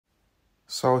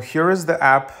So here is the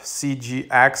app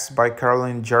CGX by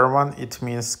Girvan. It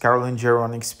means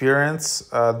Girvan Experience.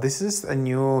 This is a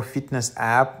new fitness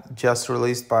app just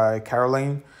released by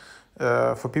Caroline.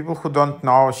 For people who don't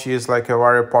know, she is like a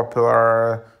very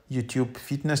popular YouTube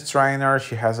fitness trainer.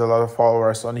 She has a lot of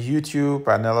followers on YouTube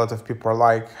and a lot of people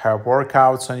like her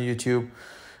workouts on YouTube.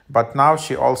 But now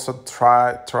she also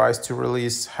tries to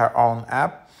release her own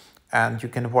app, and you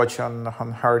can watch on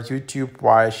her YouTube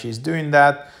why she's doing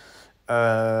that.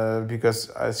 Because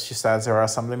as she says, there are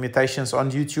some limitations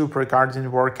on YouTube regarding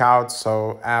workouts,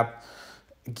 so app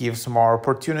gives more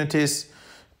opportunities.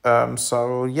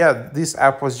 So yeah, this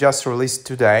app was just released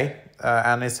today,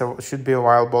 and it should be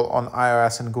available on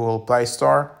iOS and Google Play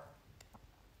Store.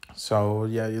 So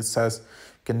yeah, it says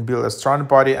you can build a strong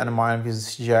body and mind with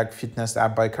CGX fitness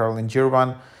app by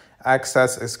Girvan.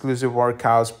 Access exclusive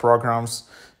workouts, programs,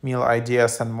 meal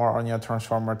ideas, and more on your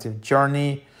transformative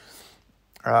journey.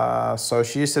 So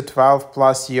she's a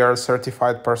 12+ year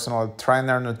certified personal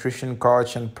trainer, nutrition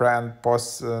coach, and pre and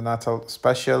postnatal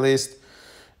specialist.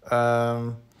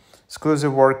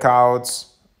 Exclusive workouts,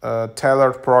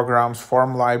 tailored programs,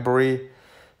 form library,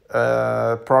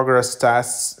 progress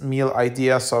tests, meal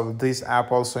ideas. So this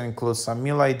app also includes some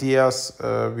meal ideas,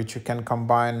 which you can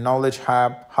combine knowledge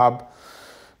hub.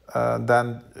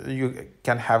 Then you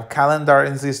can have calendar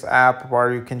in this app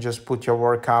where you can just put your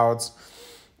workouts.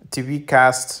 TV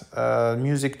cast,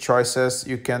 music choices.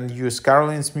 You can use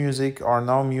Caroline's music or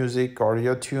no music or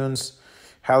your tunes,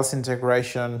 health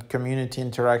integration, community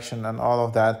interaction, and all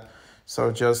of that.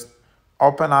 So just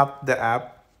open up the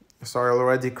app. So I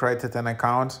already created an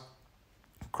account.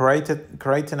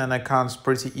 Creating an account is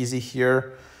pretty easy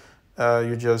here.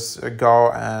 You just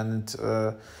go and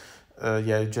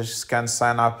you just can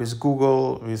sign up with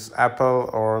Google, with Apple,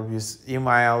 or with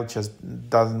email. Just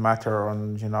doesn't matter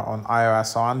on on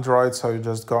iOS or Android. So you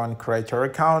just go and create your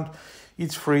account.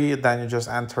 It's free. Then you just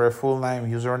enter a full name,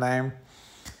 username,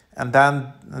 and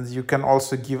then you can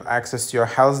also give access to your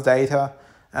health data.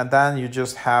 And then you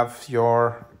just have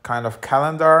your kind of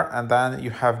calendar, and then you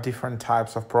have different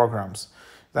types of programs.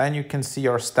 Then you can see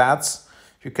your stats.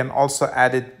 You can also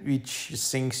edit which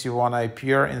things you want to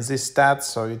appear in this stats.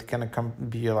 So it can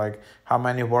be like how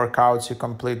many workouts you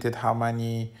completed, how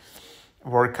many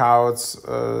workouts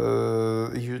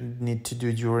you need to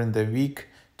do during the week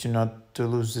to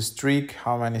lose the streak,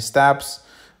 how many steps,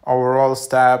 overall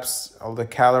steps, all the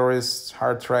calories,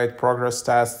 heart rate, progress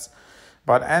tests.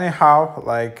 But anyhow,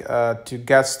 like to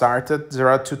get started, there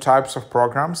are two types of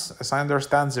programs. As I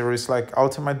understand, there is like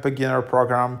ultimate beginner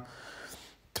program,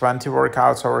 20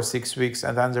 workouts over 6 weeks,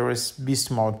 and then there is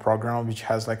beast mode program, which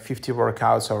has like 50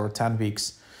 workouts over 10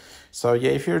 weeks. So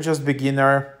yeah, if you're just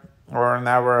beginner or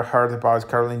never heard about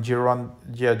Girvan,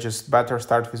 yeah, just better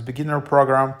start with beginner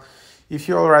program. If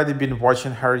you already been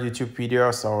watching her YouTube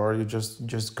videos, or you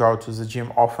just go to the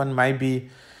gym often, maybe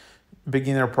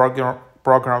beginner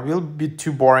program will be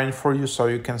too boring for you, so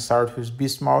you can start with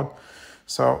beast mode.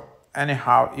 So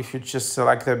anyhow, if you just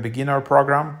select the beginner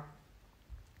program,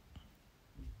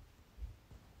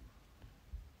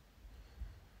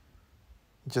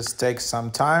 just takes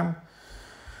some time.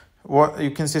 What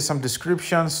you can see some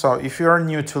descriptions. So if you are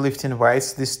new to lifting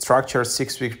weights, this structured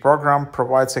 6-week program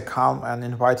provides a calm and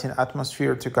inviting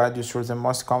atmosphere to guide you through the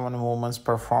most common movements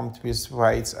performed with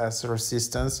weights as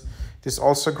resistance. It is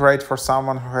also great for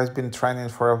someone who has been training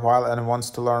for a while and wants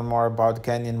to learn more about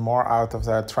gaining more out of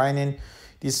their training.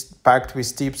 It is packed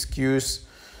with tips, cues,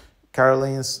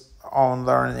 Caroline's own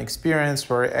learning experience,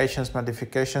 variations,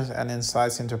 modifications, and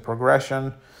insights into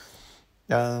progression.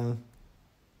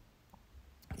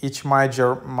 Each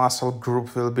major muscle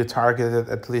group will be targeted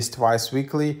at least twice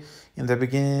weekly. In the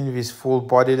beginning with full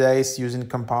body days using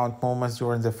compound movements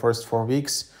during the first 4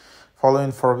 weeks.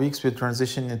 Following 4 weeks, we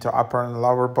transition into upper and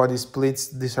lower body splits.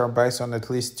 These are based on at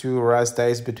least 2 rest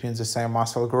days between the same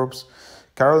muscle groups.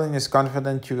 Caroline is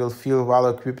confident you will feel well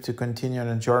equipped to continue on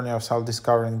a journey of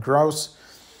self-discovery and growth.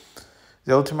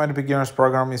 The Ultimate Beginners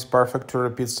Program is perfect to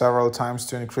repeat several times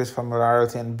to increase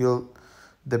familiarity and build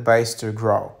the base to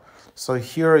grow. So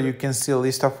here you can see a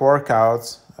list of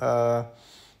workouts.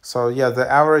 So yeah, the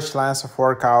average length of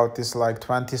workout is like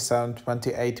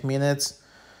 27-28 minutes.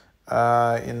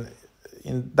 In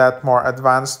that more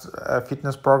advanced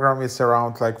fitness program, it's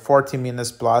around like 40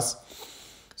 minutes plus.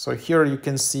 So here you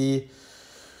can see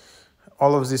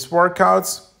all of these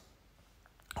workouts.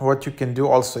 What you can do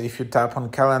also, if you tap on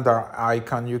calendar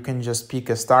icon, you can just pick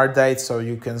a start date. So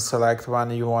you can select when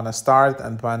you want to start,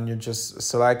 and when you just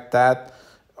select that,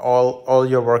 all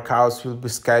your workouts will be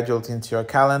scheduled into your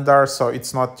calendar. So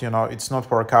it's not, it's not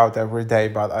workout every day,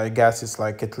 but I guess it's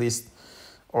like at least,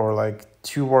 or like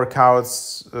 2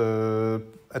 workouts,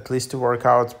 at least 2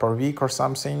 workouts per week or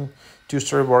something,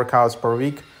 2-3 workouts per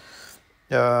week.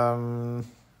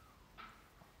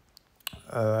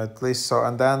 At least so,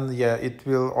 and then yeah, it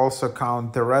will also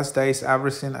count the rest days,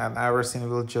 everything, and everything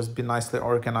will just be nicely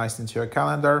organized into your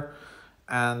calendar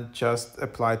and just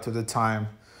apply to the time.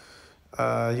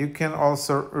 You can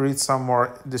also read some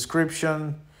more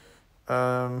description.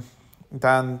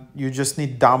 Then you just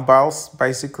need dumbbells.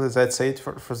 Basically, that's it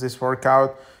for this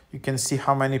workout. You can see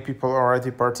how many people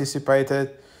already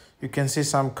participated. You can see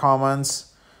some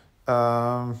comments.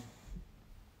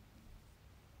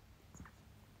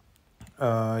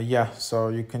 Yeah, so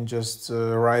you can just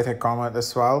write a comment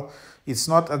as well. It's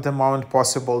not at the moment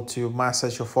possible to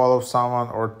message or follow someone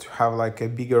or to have like a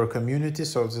bigger community.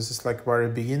 So this is like very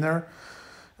beginner.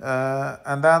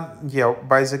 And then, yeah,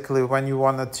 basically when you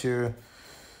wanted to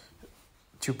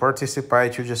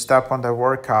participate, you just tap on the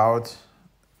workout,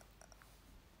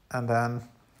 and then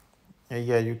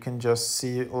yeah, you can just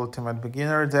see Ultimate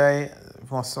Beginner Day,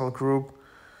 muscle group,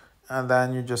 and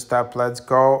then you just tap Let's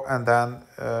Go, and then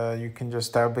you can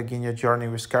just tap Begin Your Journey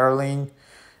with Caroline,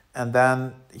 and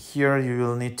then here you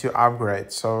will need to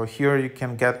upgrade. So here you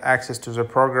can get access to the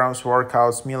programs,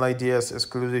 workouts, meal ideas,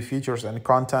 exclusive features, and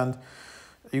content.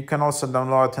 You can also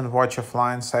download and watch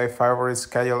offline, save favorites,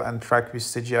 schedule and track with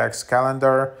CGX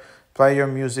calendar, play your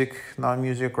music,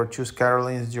 non-music, or choose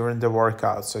Carolines during the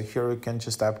workout. So here you can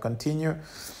just tap continue,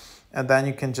 and then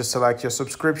you can just select your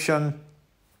subscription.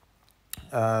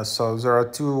 So there are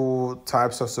 2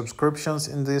 types of subscriptions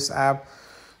in this app.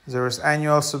 There is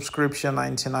annual subscription,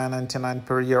 $99.99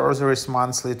 per year, or there is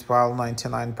monthly,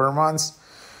 $12.99 per month.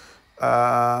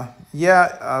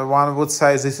 One would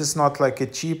say this is not like a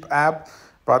cheap app,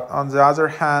 but on the other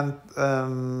hand,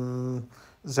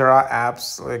 there are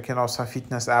apps like, some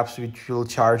fitness apps which will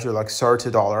charge you like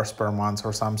 $30 per month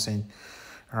or something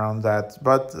around that.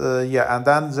 But and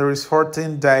then there is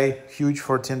huge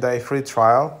 14-day free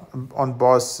trial on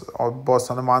both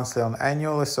on a monthly and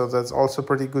annually. So that's also a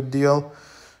pretty good deal.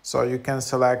 So you can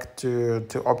select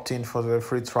to opt in for the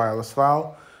free trial as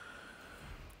well.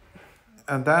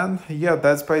 And then, yeah,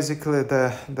 that's basically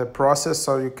the process.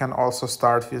 So you can also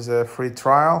start with a free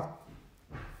trial.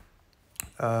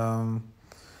 And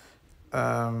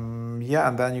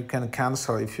then you can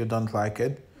cancel if you don't like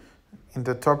it. In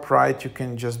the top right, you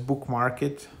can just bookmark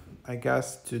it, I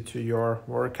guess, to your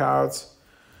workouts.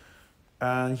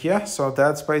 And yeah, so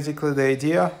that's basically the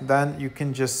idea. Then you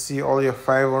can just see all your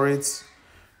favorites,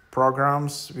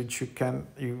 programs which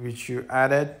you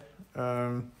added.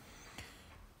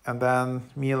 And then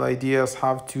meal ideas,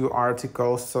 how-to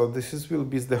articles. So will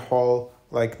be the whole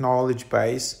like knowledge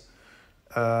base.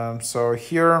 So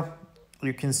here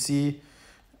you can see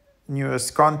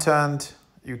newest content.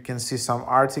 You can see some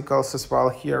articles as well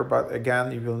here, but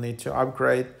again, you will need to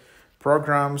upgrade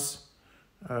programs,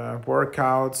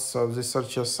 workouts. So these are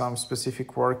just some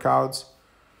specific workouts.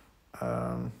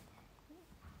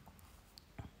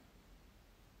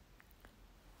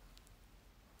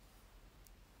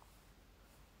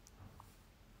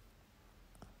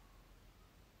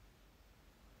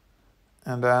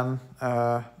 And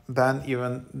then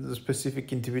even the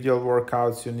specific individual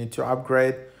workouts you need to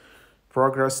upgrade,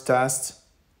 progress tests.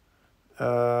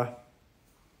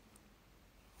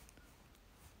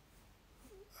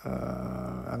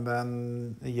 And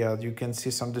then, yeah, you can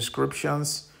see some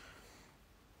descriptions.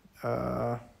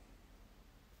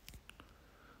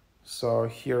 So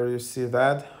here you see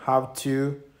that, how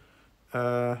to,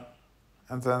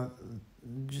 and then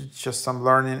just some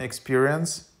learning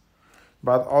experience.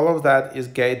 But all of that is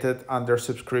gated under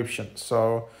subscription.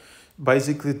 So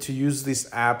basically to use this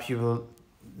app, you will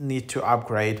need to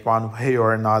upgrade one way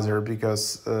or another,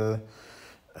 because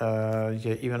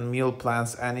even meal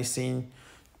plans, anything.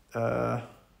 I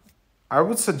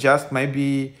would suggest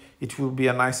maybe it will be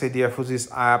a nice idea for this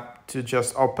app to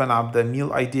just open up the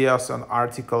meal ideas and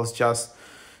articles just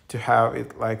to have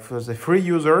it like for the free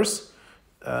users.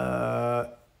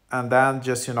 And then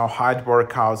just, hide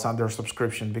workouts under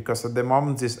subscription, because at the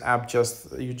moment this app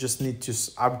you just need to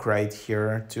upgrade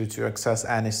here to access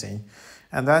anything.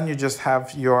 And then you just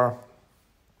have your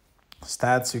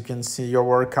stats. You can see your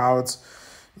workouts,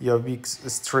 your week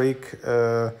streak,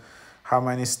 how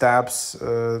many steps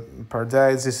per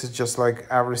day. This is just like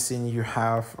everything you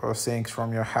have or things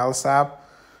from your health app.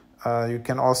 You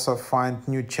can also find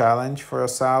new challenge for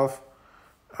yourself.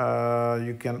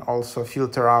 You can also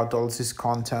filter out all this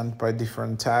content by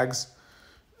different tags.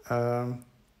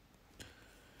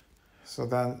 So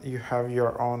then you have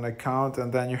your own account,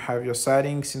 and then you have your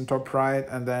settings in top right,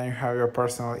 and then you have your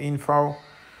personal info.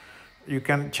 you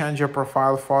can change your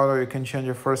profile photo, you can change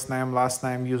your first name, last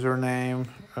name, username,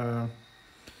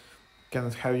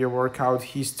 can have your workout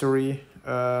history.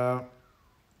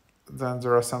 Then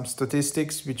there are some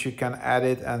statistics which you can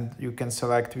edit, and you can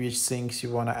select which things you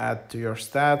want to add to your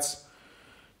stats.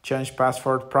 Change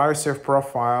password, privacy of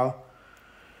profile.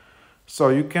 So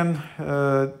you can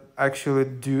actually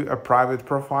do a private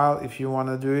profile if you want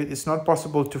to do it. It's not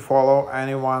possible to follow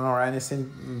anyone or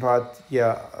anything, but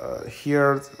yeah,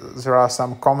 here there are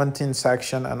some commenting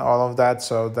section and all of that,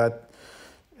 so that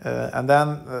and then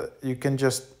you can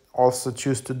just also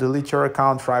choose to delete your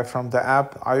account right from the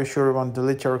app. Are you sure you want to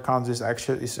delete your account? This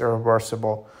actually is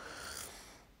irreversible.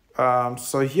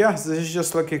 So yeah, this is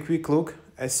just like a quick look.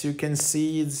 As you can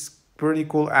see, it's pretty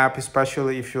cool app,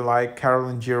 especially if you like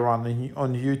Carolyn Girvan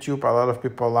on YouTube. A lot of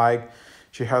people like,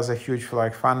 she has a huge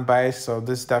like fan base, so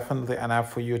this is definitely an app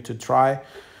for you to try.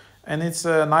 And it's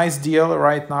a nice deal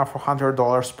right now. For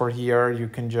 $100 per year, you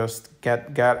can just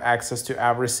get access to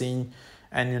everything.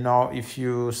 And you know, if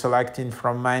you selecting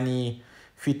from many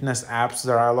fitness apps,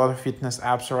 there are a lot of fitness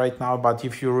apps right now, but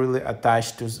if you're really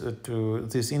attached to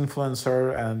this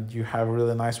influencer and you have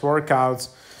really nice workouts,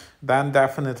 then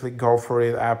definitely go for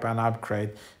it app and upgrade.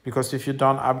 Because if you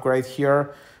don't upgrade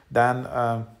here, then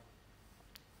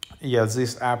yeah,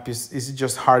 this app is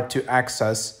just hard to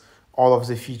access all of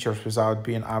the features without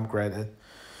being upgraded.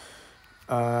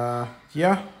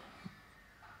 Yeah.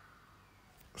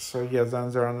 So yeah,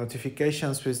 then there are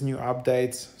notifications with new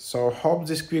updates. So hope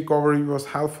this quick overview was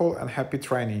helpful, and happy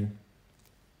training.